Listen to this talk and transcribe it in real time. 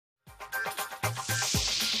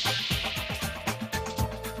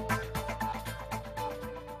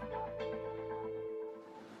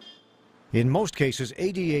In most cases,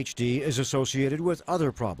 ADHD is associated with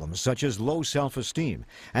other problems such as low self-esteem,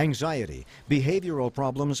 anxiety, behavioral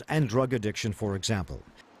problems, and drug addiction, for example.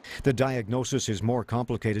 The diagnosis is more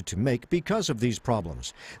complicated to make because of these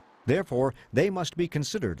problems. Therefore, they must be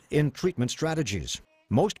considered in treatment strategies.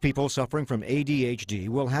 Most people suffering from ADHD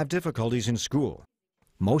will have difficulties in school.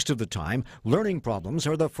 Most of the time, learning problems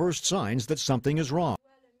are the first signs that something is wrong.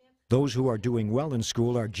 Those who are doing well in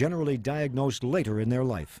school are generally diagnosed later in their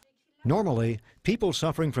life. Normally, people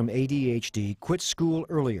suffering from ADHD quit school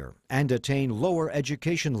earlier and attain lower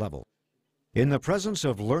education level. In the presence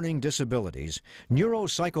of learning disabilities,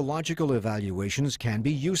 neuropsychological evaluations can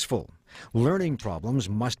be useful. Learning problems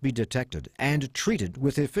must be detected and treated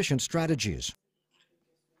with efficient strategies.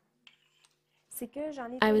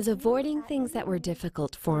 I was avoiding things that were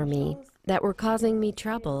difficult for me, that were causing me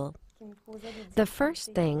trouble. The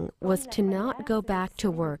first thing was to not go back to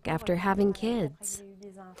work after having kids.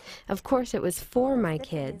 Of course, it was for my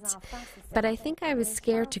kids, but I think I was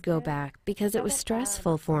scared to go back because it was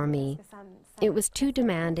stressful for me. It was too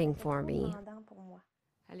demanding for me.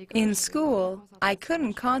 In school, I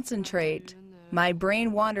couldn't concentrate. My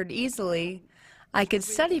brain wandered easily. I could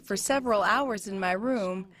study for several hours in my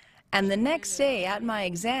room, and the next day at my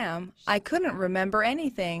exam, I couldn't remember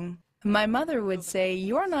anything. My mother would say,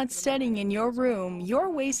 "You're not studying in your room, you're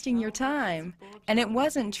wasting your time." And it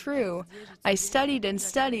wasn't true. I studied,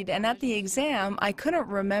 and at the exam, I couldn't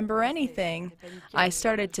remember anything. I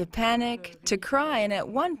started to panic, to cry, and at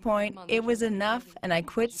one point, it was enough, and I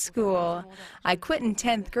quit school. I quit in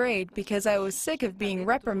 10th grade because I was sick of being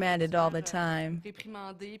reprimanded all the time.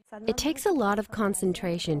 It takes a lot of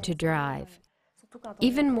concentration to drive,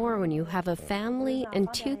 even more when you have a family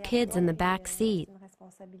and 2 kids in the back seat.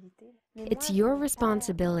 It's your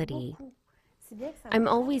responsibility. I'm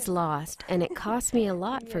always lost, and it costs me a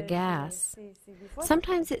lot for gas.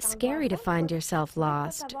 Sometimes it's scary to find yourself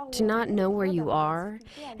lost, to not know where you are,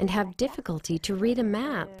 and have difficulty to read a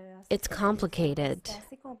map. It's complicated.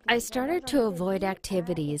 I started to avoid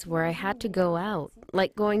activities where I had to go out,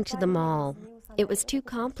 like going to the mall. It was too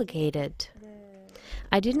complicated.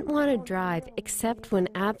 I didn't want to drive except when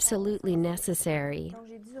absolutely necessary.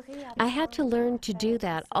 I had to learn to do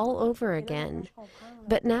that all over again,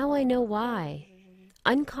 but now I know why.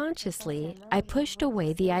 Unconsciously, I pushed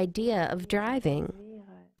away the idea of driving.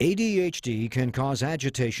 ADHD can cause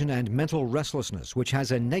agitation and mental restlessness, which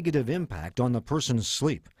has a negative impact on the person's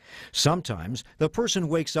sleep. Sometimes, the person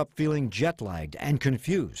wakes up feeling jet-lagged and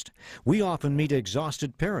confused. We often meet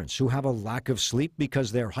exhausted parents who have a lack of sleep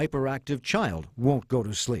because their hyperactive child won't go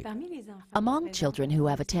to sleep. Among children who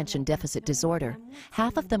have attention deficit disorder,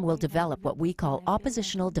 half of them will develop what we call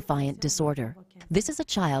oppositional defiant disorder. This is a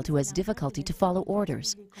child who has difficulty to follow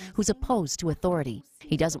orders, who's opposed to authority.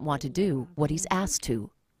 He doesn't want to do what he's asked to.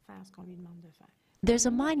 There's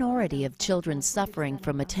a minority of children suffering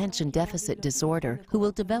from attention deficit disorder who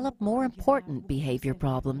will develop more important behavior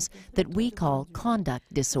problems that we call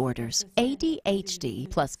conduct disorders. ADHD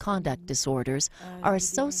plus conduct disorders are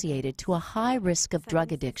associated to a high risk of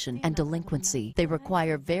drug addiction and delinquency. They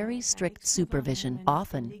require very strict supervision,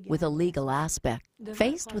 often with a legal aspect.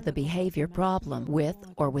 Faced with a behavior problem with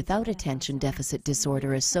or without attention deficit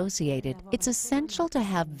disorder associated, it's essential to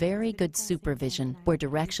have very good supervision where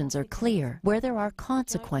directions are clear, where there are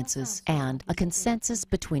consequences, and a consensus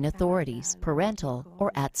between authorities, parental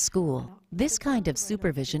or at school. This kind of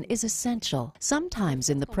supervision is essential. Sometimes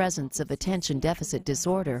in the presence of attention deficit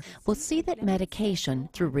disorder, we'll see that medication,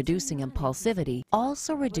 through reducing impulsivity,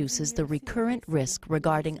 also reduces the recurrent risk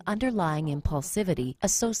regarding underlying impulsivity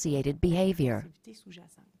associated behavior.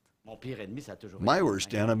 My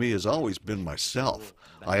worst enemy has always been myself.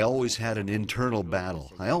 I always had an internal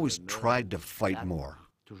battle. I always tried to fight more.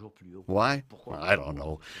 Why? I don't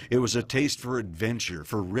know. It was a taste for adventure,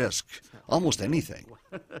 for risk, almost anything.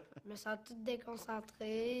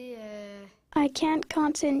 I can't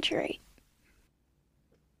concentrate.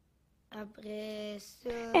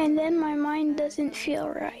 And then my mind doesn't feel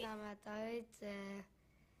right.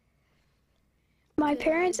 My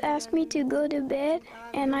parents ask me to go to bed,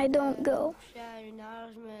 and I don't go.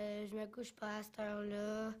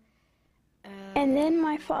 And then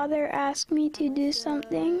my father asks me to do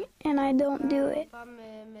something, and I don't do it.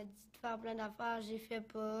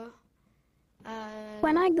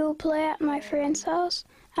 When I go play at my friend's house,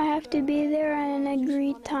 I have to be there at an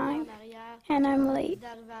agreed time, and I'm late.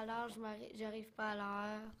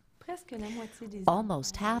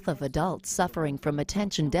 Almost half of adults suffering from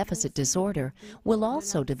attention deficit disorder will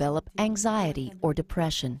also develop anxiety or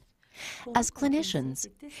depression. As clinicians,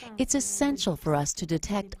 it's essential for us to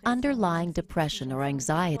detect underlying depression or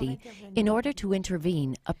anxiety in order to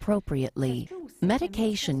intervene appropriately.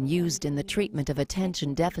 Medication used in the treatment of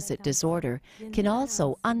attention deficit disorder can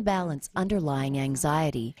also unbalance underlying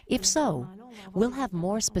anxiety. If so, we'll have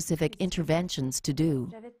more specific interventions to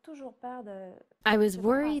do. I was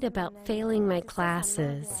worried about failing my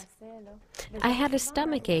classes. I had a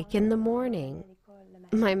stomach ache in the morning.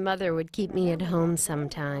 My mother would keep me at home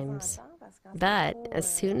sometimes. But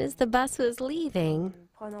as soon as the bus was leaving,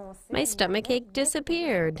 my stomach ache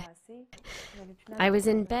disappeared. I was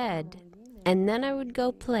in bed, and then I would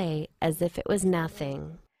go play as if it was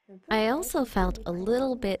nothing. I also felt a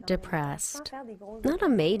little bit depressed. Not a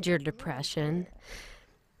major depression.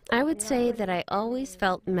 I would say that I always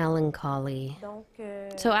felt melancholy.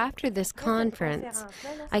 So after this conference,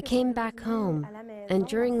 I came back home, and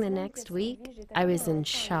during the next week, I was in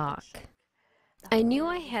shock. I knew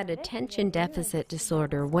I had attention deficit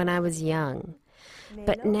disorder when I was young,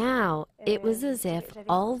 but now it was as if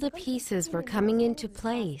all the pieces were coming into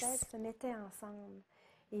place.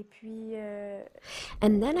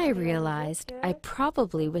 And then I realized I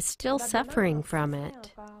probably was still suffering from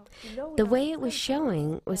it. The way it was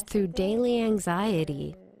showing was through daily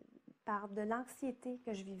anxiety.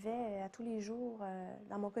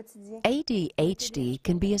 ADHD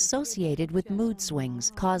can be associated with mood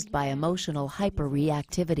swings caused by emotional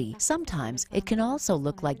hyperreactivity. Sometimes it can also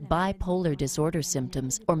look like bipolar disorder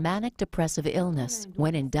symptoms or manic depressive illness.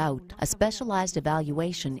 When in doubt, a specialized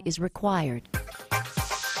evaluation is required.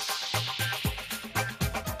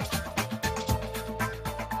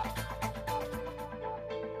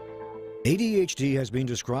 ADHD has been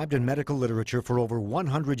described in medical literature for over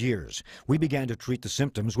 100 years. We began to treat the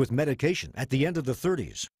symptoms with medication at the end of the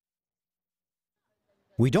 30s.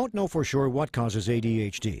 We don't know for sure what causes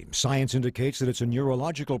ADHD. Science indicates that it's a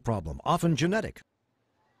neurological problem, often genetic.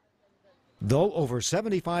 Though over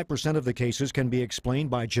 75% of the cases can be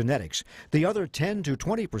explained by genetics, the other 10 to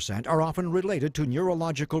 20% are often related to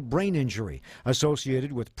neurological brain injury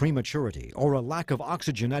associated with prematurity or a lack of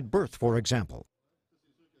oxygen at birth, for example.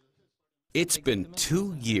 It's been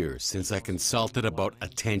 2 years since I consulted about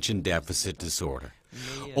attention deficit disorder,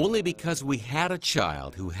 only because we had a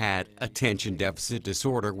child who had attention deficit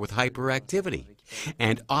disorder with hyperactivity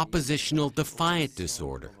and oppositional defiant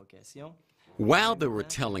disorder. While they were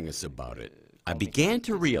telling us about it, I began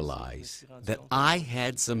to realize that I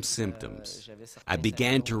had some symptoms. I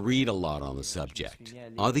began to read a lot on the subject,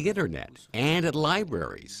 on the internet, and at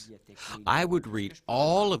libraries. I would read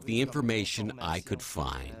all of the information I could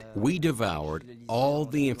find. We devoured all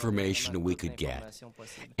the information we could get,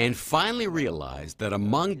 and finally realized that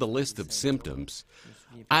among the list of symptoms,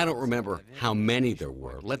 I don't remember how many there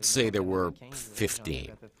were. Let's say there were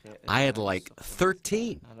 15. I had like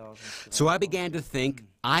 13. So I began to think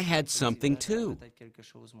I had something too.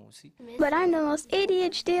 But I'm the most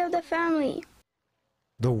ADHD of the family.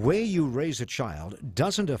 The way you raise a child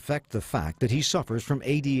doesn't affect the fact that he suffers from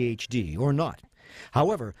ADHD or not.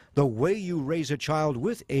 However, the way you raise a child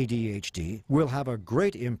with ADHD will have a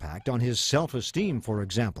great impact on his self-esteem, for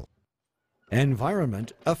example.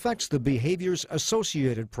 Environment affects the behavior's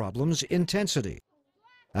associated problems' intensity.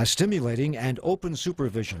 A stimulating and open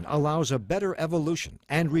supervision allows a better evolution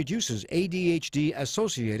and reduces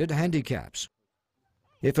ADHD-associated handicaps.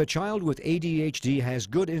 If a child with ADHD has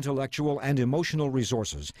good intellectual and emotional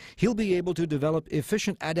resources, he'll be able to develop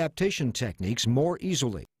efficient adaptation techniques more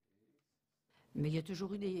easily.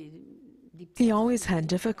 He always had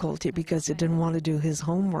difficulty because he didn't want to do his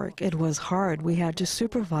homework. It was hard. We had to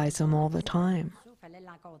supervise him all the time.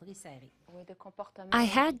 I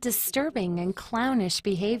had disturbing and clownish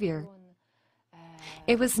behavior.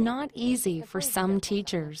 It was not easy for some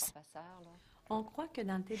teachers.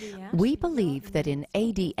 We believe that in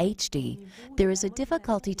ADHD, there is a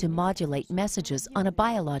difficulty to modulate messages on a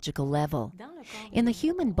biological level. In the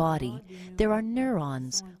human body, there are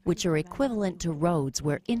neurons, which are equivalent to roads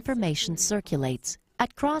where information circulates.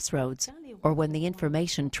 At crossroads, or when the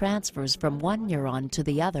information transfers from one neuron to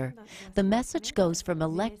the other, the message goes from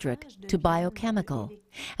electric to biochemical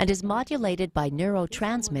and is modulated by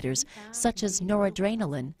neurotransmitters such as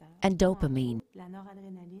noradrenaline and dopamine.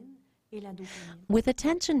 With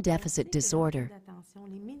attention deficit disorder,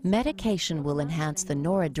 medication will enhance the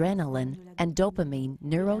noradrenaline and dopamine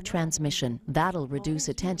neurotransmission. That'll reduce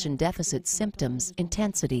attention deficit symptoms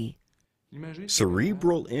intensity.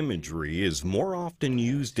 Cerebral imagery is more often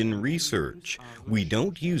used in research. We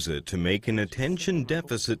don't use it to make an attention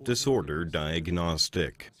deficit disorder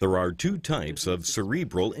diagnostic. There are two types of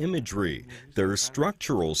cerebral imagery. There's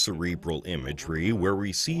structural cerebral imagery, where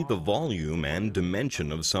we see the volume and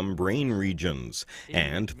dimension of some brain regions.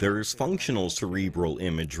 And there's functional cerebral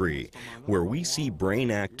imagery, where we see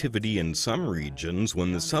brain activity in some regions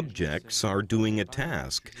when the subjects are doing a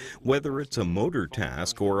task, whether it's a motor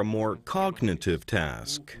task or a more cognitive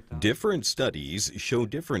task. Different studies show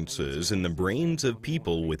differences in the brains of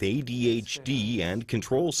people with ADHD and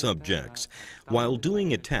control subjects. While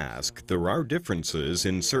doing a task, there are differences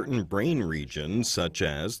in certain brain regions, such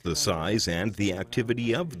as the size and the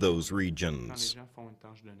activity of those regions.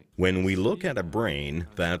 When we look at a brain,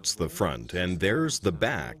 that's the front, and there's the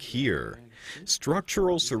back here.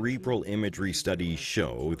 Structural cerebral imagery studies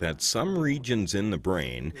show that some regions in the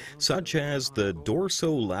brain, such as the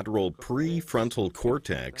dorsolateral prefrontal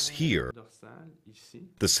cortex here,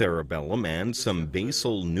 the cerebellum, and some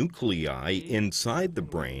basal nuclei inside the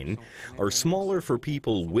brain, are smaller for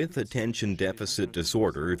people with attention deficit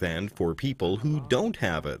disorder than for people who don't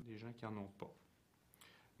have it.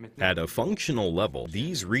 At a functional level,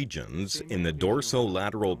 these regions in the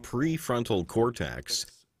dorsolateral prefrontal cortex,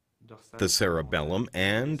 the cerebellum,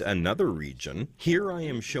 and another region, here I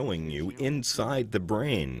am showing you inside the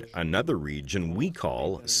brain, another region we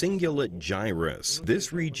call Cingulate Gyrus.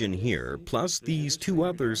 This region here, plus these two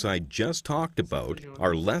others I just talked about,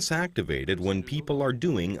 are less activated when people are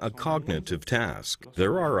doing a cognitive task.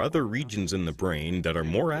 There are other regions in the brain that are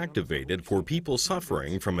more activated for people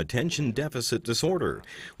suffering from attention deficit disorder,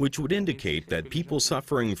 which would indicate that people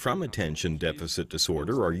suffering from attention deficit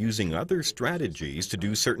disorder are using other strategies to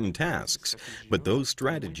do certain tasks, but those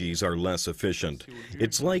strategies are less efficient.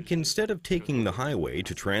 It's like instead of taking the highway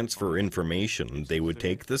to transfer information, they would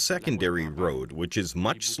take the secondary road, which is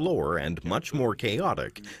much slower and much more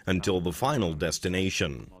chaotic until the final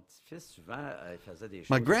destination.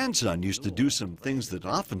 My grandson used to do some things that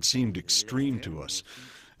often seemed extreme to us,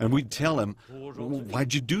 and we'd tell him,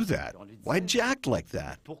 "Why'd you do that? Why'd you act like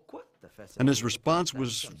that?" And his response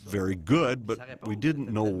was very good, but we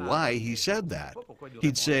didn't know why he said that.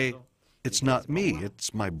 He'd say, "It's not me,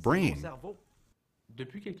 it's my brain."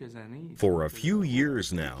 For a few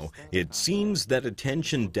years now, it seems that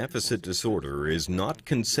attention deficit disorder is not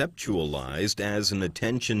conceptualized as an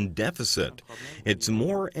attention deficit. It's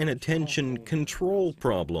more an attention control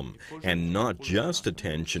problem, and not just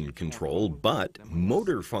attention control, but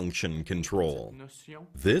motor function control.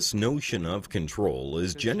 This notion of control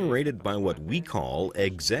is generated by what we call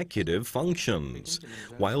executive functions.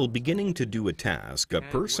 While beginning to do a task, a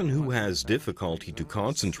person who has difficulty to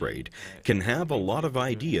concentrate can have a lot of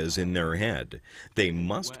ideas in their head. They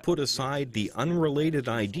must put aside the unrelated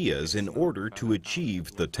ideas in order to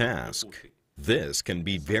achieve the task. This can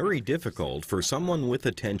be very difficult for someone with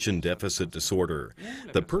attention deficit disorder.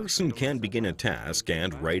 The person can begin a task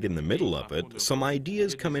and right in the middle of it, some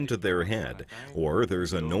ideas come into their head, or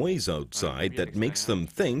there's a noise outside that makes them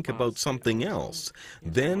think about something else.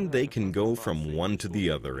 Then they can go from one to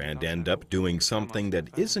the other and end up doing something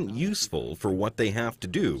that isn't useful for what they have to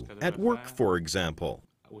do, at work, for example.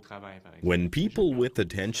 When people with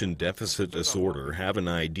attention deficit disorder have an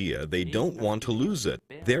idea, they don't want to lose it.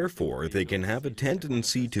 Therefore, they can have a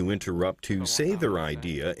tendency to interrupt to say their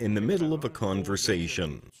idea in the middle of a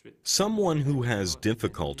conversation. Someone who has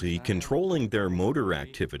difficulty controlling their motor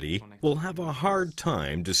activity will have a hard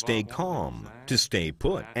time to stay calm, to stay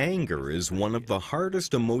put. Anger is one of the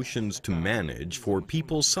hardest emotions to manage for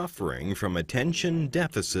people suffering from attention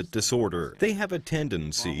deficit disorder. They have a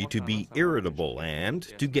tendency to be irritable and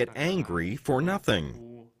to get angry for nothing.